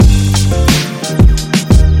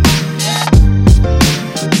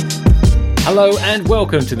Hello and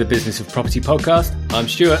welcome to the Business of Property podcast. I'm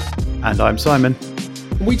Stuart. And I'm Simon.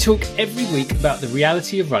 We talk every week about the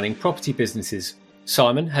reality of running property businesses.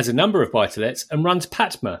 Simon has a number of buy-to-lets and runs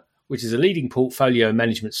Patma, which is a leading portfolio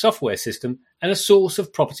management software system and a source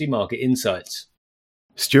of property market insights.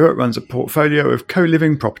 Stuart runs a portfolio of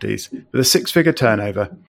co-living properties with a six-figure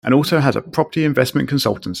turnover and also has a property investment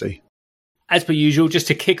consultancy. As per usual, just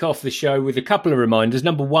to kick off the show with a couple of reminders.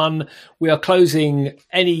 Number one, we are closing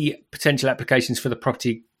any potential applications for the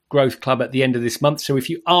Property Growth Club at the end of this month. So if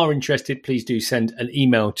you are interested, please do send an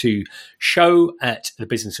email to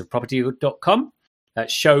show@thebusinessofproperty.com.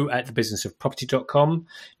 That's show@thebusinessofproperty.com.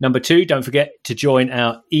 Number two, don't forget to join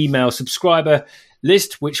our email subscriber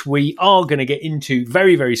list, which we are going to get into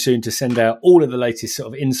very, very soon to send out all of the latest sort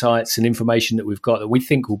of insights and information that we've got that we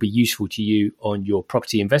think will be useful to you on your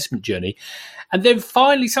property investment journey. And then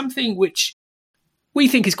finally, something which we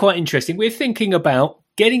think is quite interesting. We're thinking about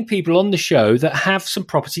getting people on the show that have some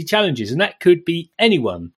property challenges, and that could be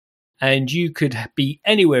anyone. And you could be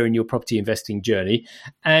anywhere in your property investing journey.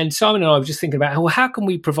 And Simon and I were just thinking about, well, how can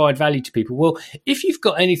we provide value to people? Well, if you've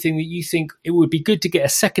got anything that you think it would be good to get a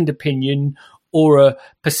second opinion or a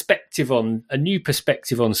new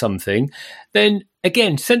perspective on something, then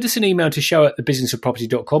again, send us an email to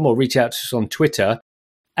show@thebusinessofproperty.com or reach out to us on Twitter.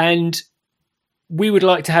 And we would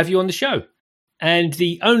like to have you on the show. And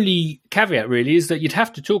the only caveat really is that you'd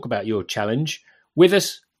have to talk about your challenge with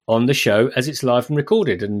us on the show as it's live and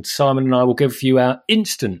recorded. And Simon and I will give you our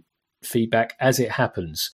instant feedback as it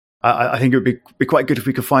happens. I think it would be quite good if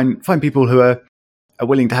we could find people who are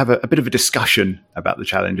willing to have a bit of a discussion about the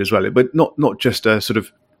challenge as well, but not just a sort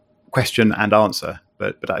of question and answer,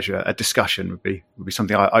 but actually a discussion would be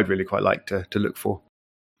something I'd really quite like to look for.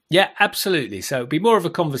 Yeah, absolutely. So it'd be more of a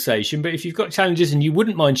conversation, but if you've got challenges and you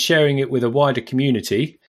wouldn't mind sharing it with a wider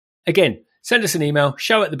community, again, send us an email,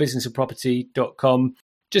 show@thebusinessofproperty.com.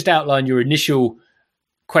 Just outline your initial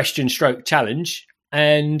question/challenge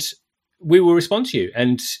and we will respond to you.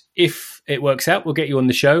 And if it works out, we'll get you on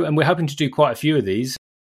the show. And we're hoping to do quite a few of these.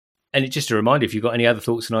 And it's just a reminder, if you've got any other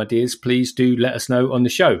thoughts and ideas, please do let us know on the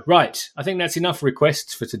show. Right. I think that's enough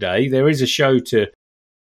requests for today. There is a show to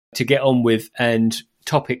get on with and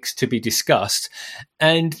topics to be discussed.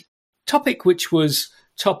 And topic which was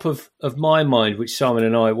top of my mind, which Simon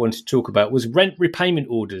and I wanted to talk about, was rent repayment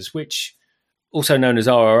orders, which also known as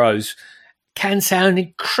RROs, can sound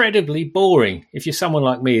incredibly boring if you're someone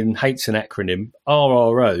like me and hates an acronym,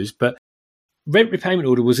 RROs. But rent repayment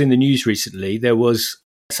order was in the news recently. There was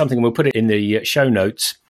something, we'll put it in the show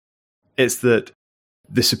notes. It's that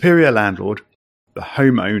the superior landlord, the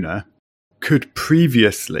homeowner, could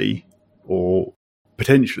previously or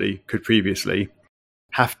potentially could previously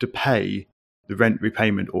have to pay the rent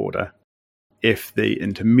repayment order if the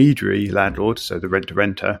intermediary landlord, so the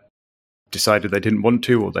rent-to-renter, decided they didn't want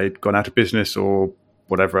to, or they'd gone out of business or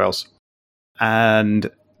whatever else. And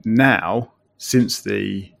now, since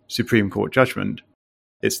the Supreme Court judgment,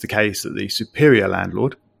 it's the case that the superior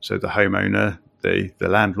landlord, so the homeowner, the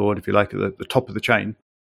landlord, if you like, at the top of the chain,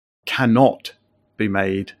 cannot be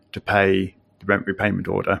made to pay the rent repayment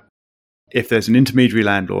order if there's an intermediary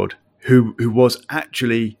landlord who was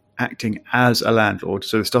actually acting as a landlord.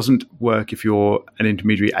 So this doesn't work if you're an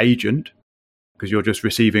intermediary agent, because you're just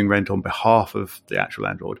receiving rent on behalf of the actual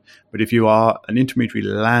landlord. But if you are an intermediary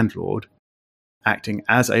landlord acting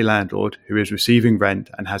as a landlord who is receiving rent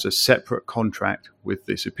and has a separate contract with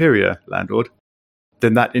the superior landlord,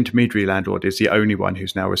 then that intermediary landlord is the only one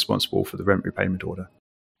who's now responsible for the rent repayment order.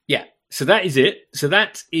 Yeah, so that is it. So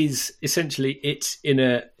that is essentially it in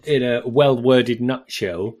a well-worded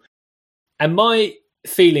nutshell. And my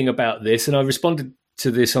feeling about this, and I responded to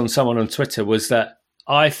this on someone on Twitter, was that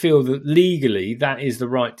I feel that legally that is the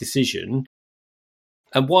right decision.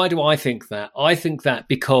 And why do I think that? I think that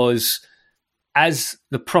because as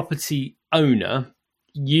the property owner,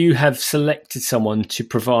 you have selected someone to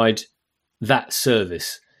provide that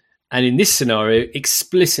service. And in this scenario,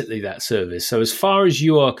 explicitly that service. So as far as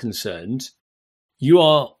you are concerned, you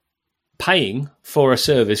are paying for a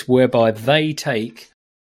service whereby they take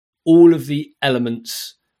all of the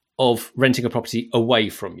elements of renting a property away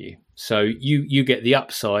from you. So you get the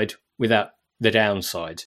upside without the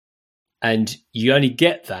downside. And you only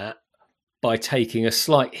get that by taking a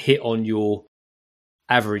slight hit on your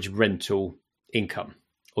average rental income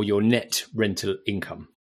or your net rental income,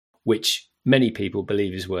 which many people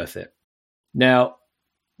believe is worth it. Now,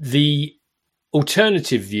 the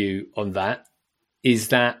alternative view on that is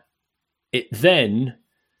that it then,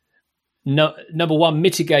 number one,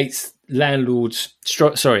 mitigates homeowners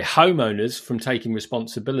from taking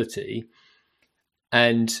responsibility,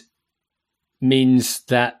 and means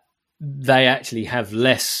that they actually have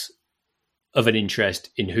less of an interest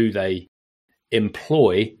in who they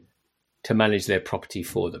employ to manage their property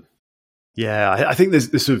for them. Yeah, I think there's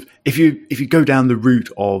this sort of, if you go down the route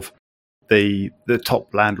of the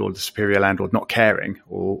top landlord, the superior landlord, not caring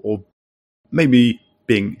or maybe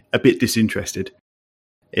being a bit disinterested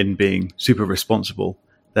in being super responsible,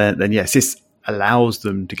 then yes, this allows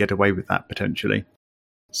them to get away with that potentially.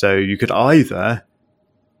 So you could either,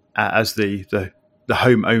 as the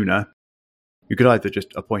homeowner, you could either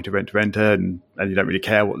just appoint a rent-to-renter and you don't really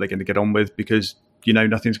care what they're going to get on with because you know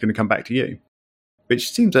nothing's going to come back to you. Which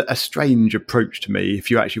seems a strange approach to me if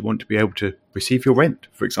you actually want to be able to receive your rent,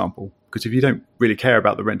 for example. Because if you don't really care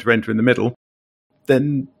about the rent-to-renter in the middle,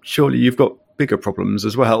 then surely you've got bigger problems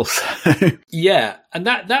as well. Yeah, and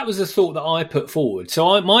that was a thought that I put forward.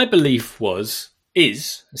 So my belief still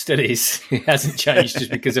is, it hasn't changed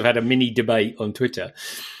just because I've had a mini debate on Twitter.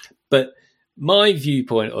 But my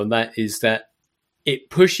viewpoint on that is that it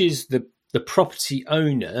pushes the property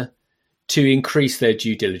owner to increase their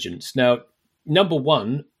due diligence. Now, number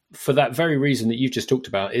one, for that very reason that you've just talked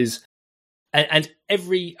about is, and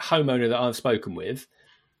every homeowner that I've spoken with,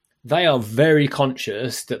 they are very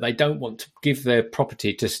conscious that they don't want to give their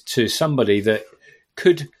property to somebody that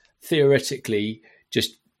could theoretically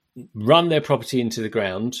just run their property into the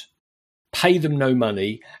ground, pay them no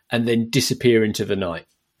money, and then disappear into the night.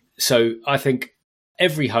 So I think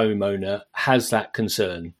every homeowner has that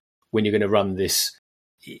concern when you're going to run this,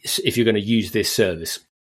 if you're going to use this service.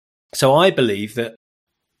 So I believe that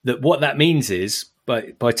what that means is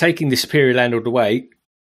by taking the superior landlord away,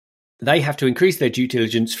 they have to increase their due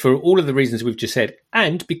diligence for all of the reasons we've just said,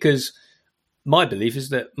 and because my belief is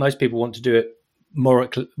that most people want to do it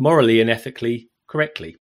morally and ethically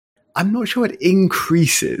correctly. I'm not sure it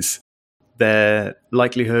increases their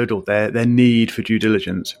likelihood or their need for due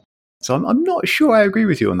diligence. So I'm not sure I agree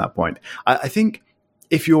with you on that point. I think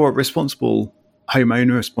if you're a responsible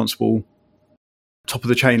homeowner, responsible top of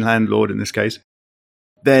the chain landlord in this case,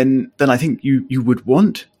 then I think you would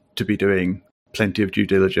want to be doing plenty of due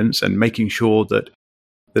diligence and making sure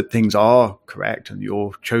that things are correct and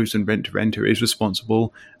your chosen rent-to-renter is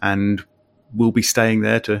responsible and will be staying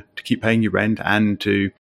there to keep paying your rent and to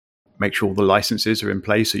make sure the licenses are in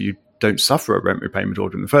place so you don't suffer a rent repayment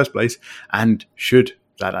order in the first place. And should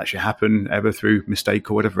that actually happen ever through mistake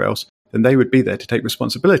or whatever else, then they would be there to take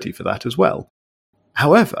responsibility for that as well.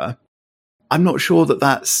 However, I'm not sure that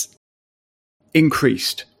that's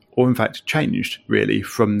increased or in fact changed really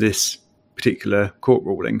from this particular court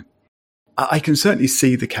ruling. I can certainly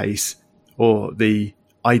see the case or the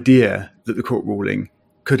idea that the court ruling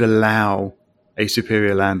could allow a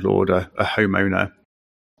superior landlord, a homeowner,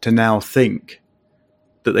 to now think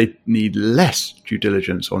that they need less due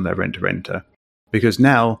diligence on their rent-to-renter because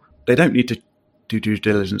now they don't need to do due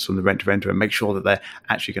diligence on the rent-to-renter and make sure that they're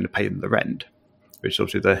actually going to pay them the rent, which is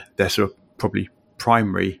obviously their sort of probably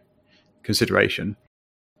primary consideration.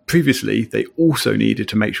 Previously, they also needed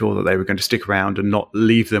to make sure that they were going to stick around and not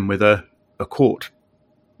leave them with a court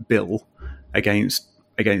bill against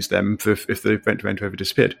them if the rent-to-renter ever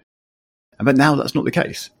disappeared. But now that's not the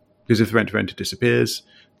case, because if the rent-to-renter disappears,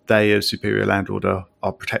 they as superior landlord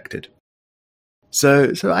are protected.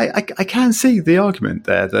 So I can see the argument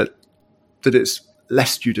there that it's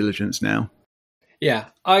less due diligence now. Yeah,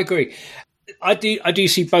 I agree. I do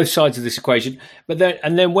see both sides of this equation, but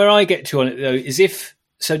then where I get to on it though is if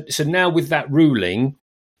so now with that ruling,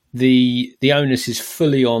 the onus is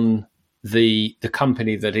fully on the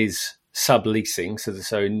company that is subleasing.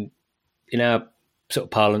 So in our sort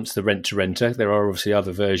of parlance, the rent-to-renter. There are obviously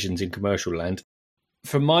other versions in commercial land.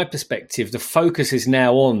 From my perspective, the focus is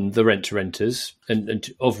now on the rent-to-renters, and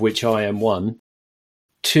of which I am one,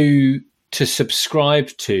 to subscribe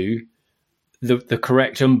to the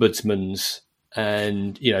correct ombudsmans,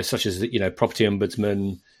 and such as property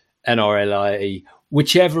ombudsman, NRLI,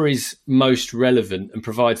 whichever is most relevant and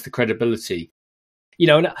provides the credibility.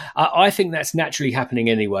 And I think that's naturally happening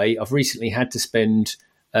anyway. I've recently had to spend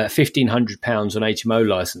 £1,500 on HMO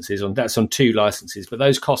licenses. That's on 2 licenses, but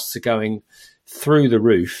those costs are going through the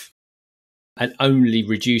roof and only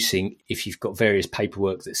reducing if you've got various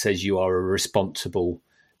paperwork that says you are a responsible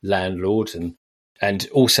landlord, and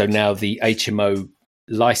also now the HMO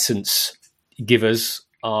license givers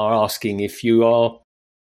are asking if you are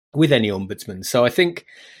with any ombudsman. So I think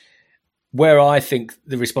where I think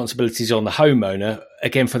the responsibility is on the homeowner,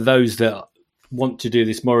 again, for those that want to do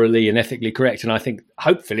this morally and ethically correct, and I think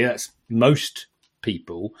hopefully that's most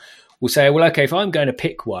people, will say, well, okay, if I'm going to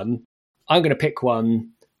pick one, I'm going to pick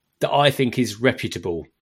one that I think is reputable.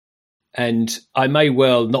 And I may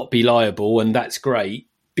well not be liable, and that's great,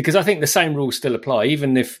 because I think the same rules still apply,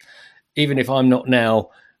 even if even if I'm not now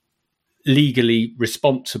legally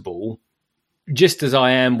responsible, just as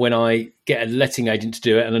I am when I get a letting agent to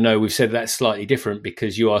do it, and I know we've said that's slightly different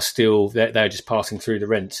because you are still, they're just passing through the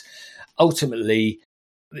rents. Ultimately,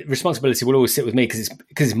 the responsibility will always sit with me because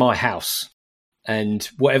it's my house, and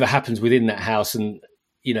whatever happens within that house. And,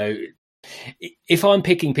 you know, if I'm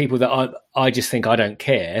picking people that I just think I don't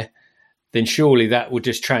care, then surely that would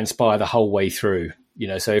just transpire the whole way through. You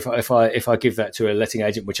know, so if I give that to a letting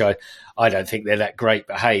agent, which I don't think they're that great,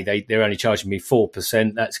 but hey, they're only charging me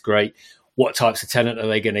 4%. That's great. What types of tenant are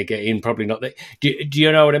they going to get in? Probably not. Do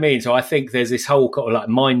you know what I mean? So I think there's this whole kind of like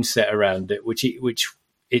mindset around it, which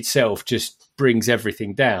itself just brings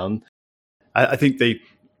everything down. I think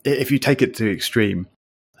if you take it to the extreme,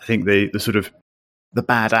 I think the sort of the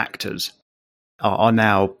bad actors are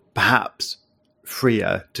now perhaps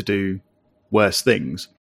freer to do worse things.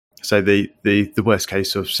 So the worst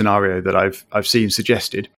case of scenario that I've seen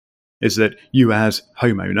suggested is that you as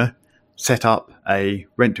homeowner set up a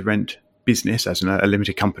rent-to-rent business as a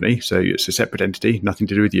limited company, so it's a separate entity, nothing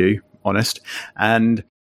to do with you, honest, and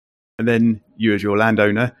then you as your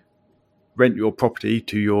landowner rent your property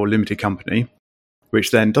to your limited company,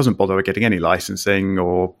 which then doesn't bother getting any licensing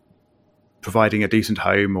or providing a decent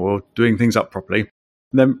home or doing things up properly,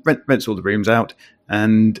 and then rents all the rooms out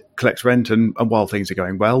and collects rent, and while things are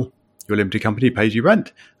going well, your limited company pays you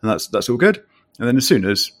rent, and that's all good. And then as soon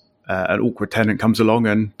as an awkward tenant comes along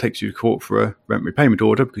and takes you to court for a rent repayment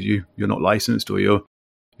order because you're not licensed or you're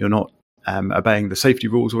not obeying the safety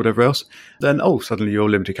rules or whatever else, then suddenly your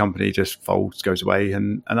limited company just folds, goes away,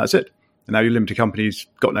 and that's it. And now your limited company's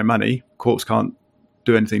got no money, courts can't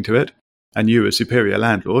do anything to it, and you as superior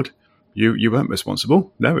landlord, you weren't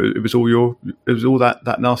responsible. No, it was all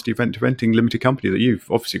that nasty rent-to-renting limited company that you've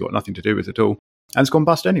obviously got nothing to do with at all, and it's gone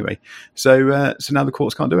bust anyway. So now the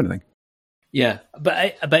courts can't do anything. Yeah,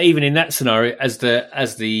 but even in that scenario, as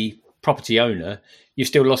the property owner, you've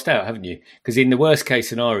still lost out, haven't you? Because in the worst case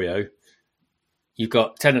scenario, you've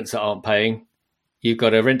got tenants that aren't paying, you've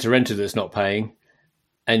got a rent-to-renter that's not paying,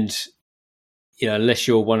 and you know, unless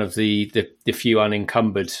you're one of the few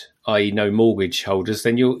unencumbered, i.e., no mortgage holders,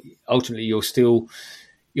 then you're still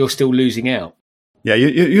losing out. Yeah,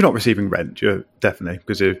 you're not receiving rent. You're definitely,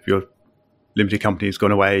 because if your limited company has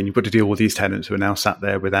gone away and you've got to deal with these tenants who are now sat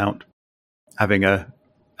there without having a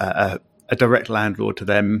direct landlord to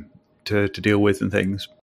them to deal with and things.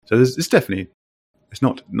 So it's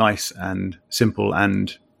not nice and simple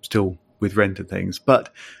and still with rent and things. But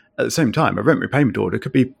at the same time, a rent repayment order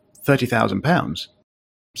could be £30,000.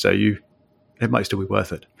 So it might still be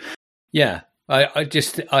worth it. Yeah,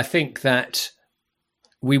 I think that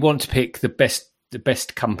we want to pick the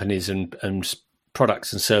best companies and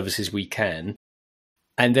products and services we can.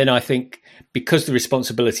 And then I think because the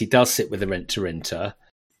responsibility does sit with the rent-to-renter,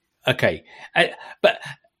 okay, but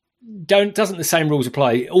doesn't the same rules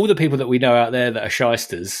apply? All the people that we know out there that are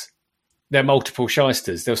shysters, they're multiple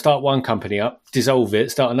shysters. They'll start one company up, dissolve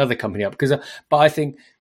it, start another company up.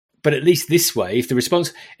 But at least this way, if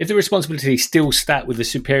the responsibility still sat with the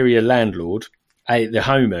superior landlord, the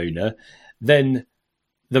homeowner, then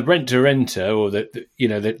the rent-to-renter or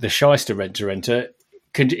the shyster rent-to-renter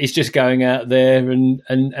is just going out there and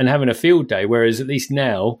having a field day. Whereas at least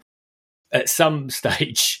now, at some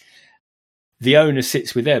stage, the owner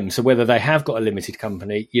sits with them. So whether they have got a limited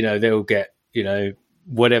company, they'll get,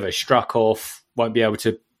 whatever, struck off, won't be able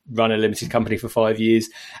to run a limited company for 5 years,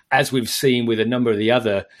 as we've seen with a number of the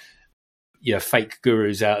other, fake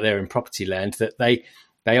gurus out there in property land, that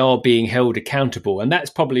they are being held accountable. And that's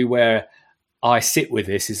probably where I sit with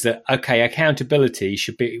this, is that, okay, accountability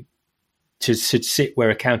should sit where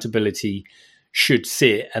accountability should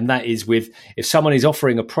sit. And that is with, if someone is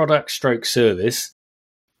offering a product stroke service,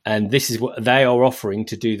 and this is what they are offering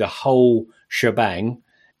to do the whole shebang,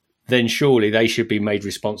 then surely they should be made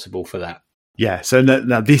responsible for that. Yeah. So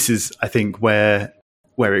now this is, I think, where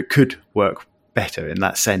it could work better in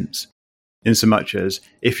that sense, in so much as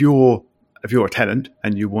if you're a tenant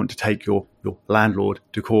and you want to take your landlord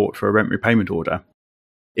to court for a rent repayment order,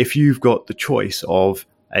 if you've got the choice of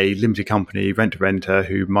a limited company rent-to-renter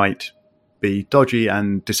who might be dodgy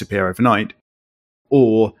and disappear overnight,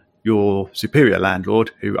 or your superior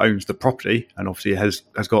landlord who owns the property and obviously has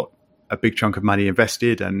got a big chunk of money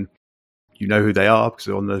invested, and you know who they are because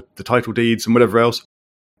they're on the title deeds and whatever else,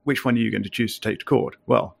 which one are you going to choose to take to court?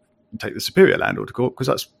 Well, take the superior landlord to court because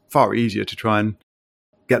that's far easier to try and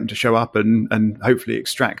get them to show up and hopefully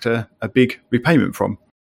extract a big repayment from.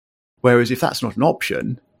 Whereas if that's not an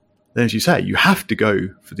option, then as you say, you have to go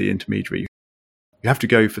for the intermediary. You have to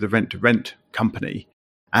go for the rent-to-rent company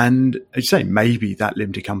And as you say, maybe that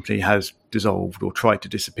limited company has dissolved or tried to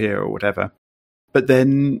disappear or whatever. But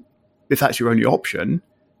then if that's your only option,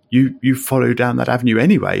 you follow down that avenue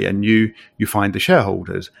anyway, and you find the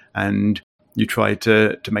shareholders and you try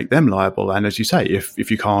to make them liable. And as you say,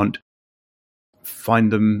 if you can't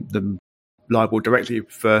find them liable directly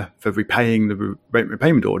for repaying the rent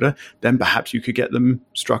repayment order, then perhaps you could get them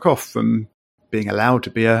struck off from being allowed to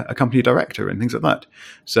be a company director and things like that.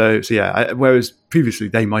 So yeah, whereas previously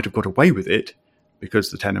they might have got away with it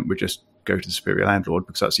because the tenant would just go to the superior landlord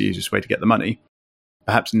because that's the easiest way to get the money.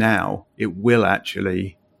 Perhaps now it will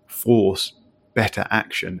actually force better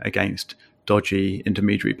action against dodgy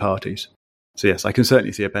intermediary parties. So yes, I can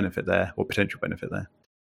certainly see a benefit there, or potential benefit there.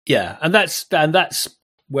 Yeah, and that's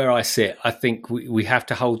where I sit. I think we have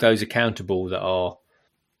to hold those accountable that are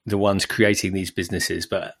the ones creating these businesses.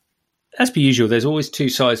 But as per usual, there's always two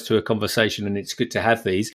sides to a conversation, and it's good to have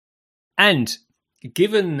these. And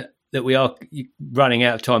given that we are running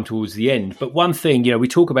out of time towards the end, but one thing, we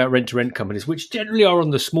talk about rent-to-rent companies, which generally are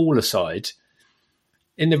on the smaller side.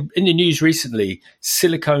 In the news recently,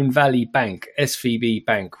 Silicon Valley Bank, SVB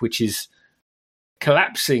Bank, which is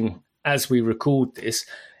collapsing as we record this,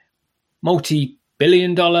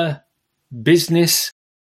 multi-billion-dollar business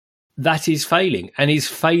that is failing, and is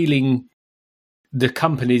failing the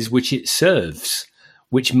companies which it serves,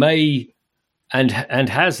 which may and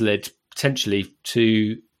has led potentially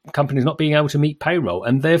to companies not being able to meet payroll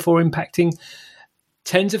and therefore impacting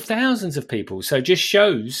tens of thousands of people. So just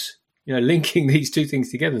shows, linking these two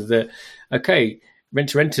things together, that, okay,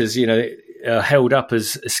 rent-to-renters, are held up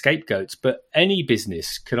as scapegoats, but any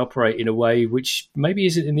business can operate in a way which maybe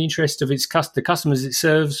isn't in the interest of the customers it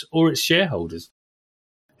serves or its shareholders.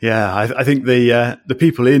 Yeah, I think the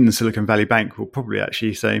people in Silicon Valley Bank will probably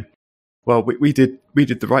actually say, well, we did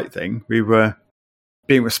the right thing. We were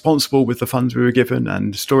being responsible with the funds we were given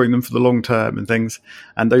and storing them for the long term and things.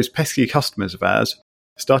 And those pesky customers of ours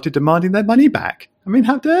started demanding their money back. I mean,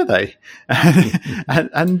 how dare they?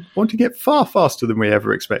 and wanting it far faster than we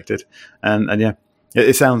ever expected. And yeah,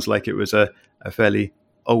 it sounds like it was a fairly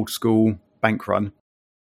old school bank run,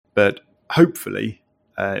 but hopefully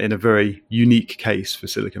in a very unique case for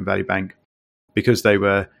Silicon Valley Bank, because they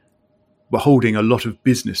were holding a lot of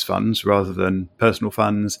business funds rather than personal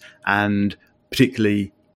funds, and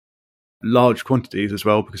particularly large quantities as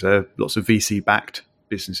well, because there are lots of VC-backed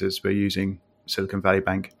businesses were using Silicon Valley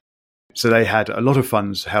Bank. So they had a lot of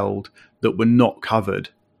funds held that were not covered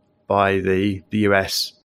by the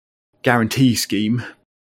US guarantee scheme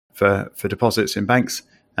for deposits in banks.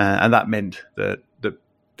 And that meant that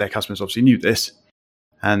their customers obviously knew this.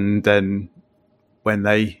 And then when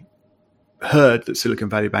they heard that Silicon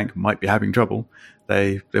Valley Bank might be having trouble,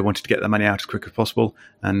 they wanted to get their money out as quick as possible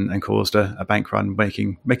and caused a bank run,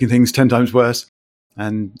 making things 10 times worse.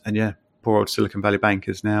 And yeah, poor old Silicon Valley Bank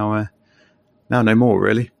is now no more,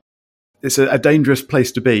 really. It's a dangerous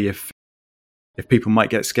place to be if people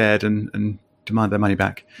might get scared and demand their money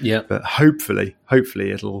back. Yeah. But hopefully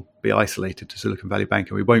it'll be isolated to Silicon Valley Bank,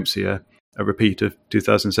 and we won't see a repeat of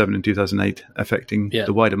 2007 and 2008 affecting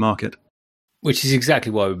the wider market. Which is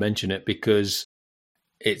exactly why we mention it, because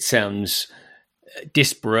it sounds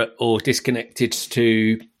disparate or disconnected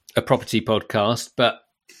to a property podcast, but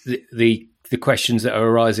the questions that are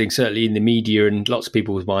arising, certainly in the media and lots of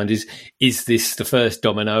people's mind, is this the first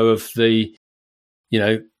domino of the,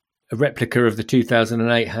 a replica of the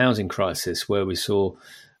 2008 housing crisis, where we saw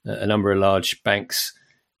a number of large banks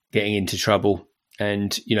getting into trouble.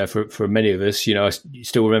 And, for many of us, I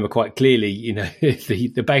still remember quite clearly,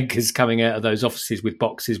 the bankers coming out of those offices with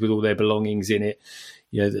boxes with all their belongings in it,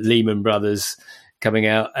 the Lehman Brothers coming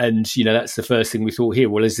out. And, that's the first thing we thought here.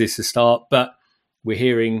 Well, is this a start? But we're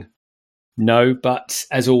hearing no. But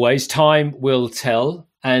as always, time will tell.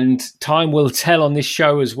 And time will tell on this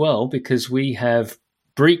show as well, because we have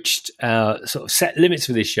breached our sort of set limits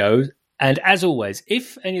for this show. And as always,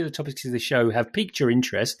 if any of the topics of the show have piqued your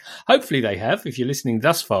interest, hopefully they have, if you're listening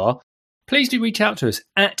thus far, please do reach out to us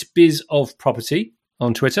at Biz of Property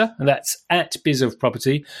on Twitter. And that's at Biz of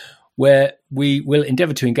Property, where we will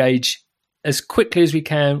endeavour to engage as quickly as we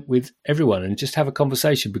can with everyone and just have a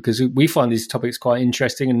conversation, because we find these topics quite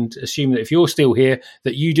interesting and assume that if you're still here,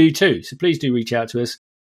 that you do too. So please do reach out to us.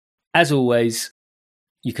 As always,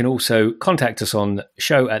 you can also contact us on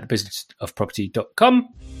show@thebusinessofproperty.com.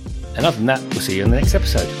 And other than that, we'll see you in the next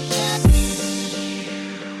episode.